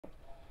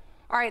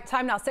All right,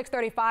 time now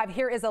 6:35.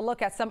 Here is a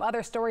look at some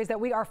other stories that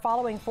we are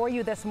following for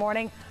you this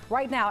morning.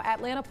 Right now,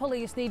 Atlanta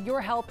police need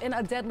your help in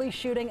a deadly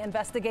shooting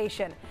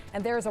investigation,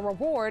 and there's a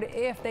reward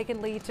if they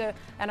can lead to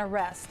an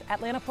arrest.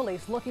 Atlanta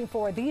police looking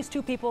for these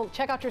two people.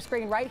 Check out your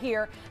screen right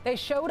here. They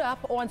showed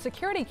up on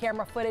security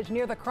camera footage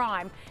near the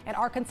crime and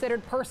are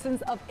considered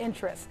persons of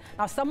interest.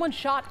 Now, someone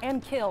shot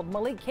and killed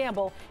Malik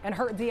Campbell and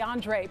hurt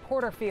DeAndre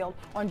Porterfield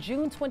on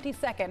June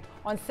 22nd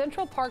on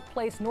Central Park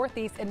Place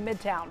Northeast in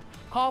Midtown.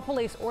 Call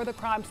police or the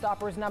Crime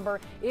Stoppers number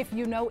if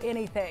you know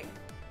anything.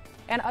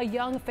 And a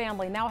young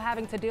family now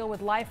having to deal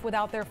with life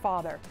without their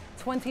father.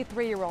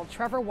 23-year-old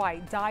Trevor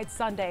White died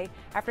Sunday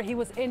after he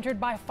was injured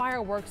by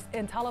fireworks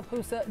in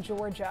Tallapoosa,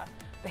 Georgia.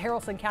 The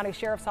Haralson County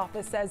Sheriff's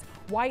Office says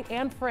White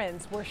and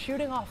friends were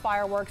shooting off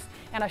fireworks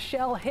and a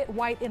shell hit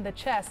White in the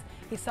chest.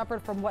 He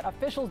suffered from what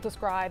officials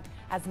described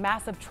as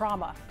massive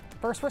trauma.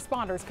 First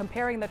responders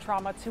comparing the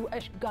trauma to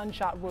a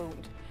gunshot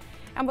wound.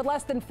 And with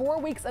less than 4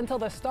 weeks until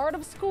the start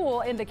of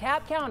school in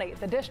DeKalb County,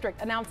 the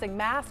district announcing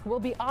masks will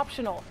be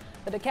optional.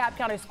 The DeKalb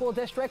County School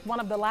District, one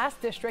of the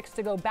last districts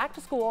to go back to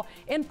school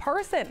in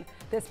person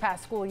this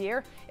past school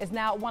year, is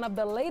now one of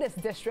the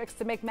latest districts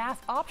to make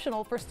masks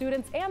optional for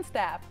students and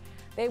staff.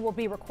 They will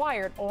be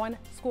required on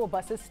school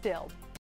buses still.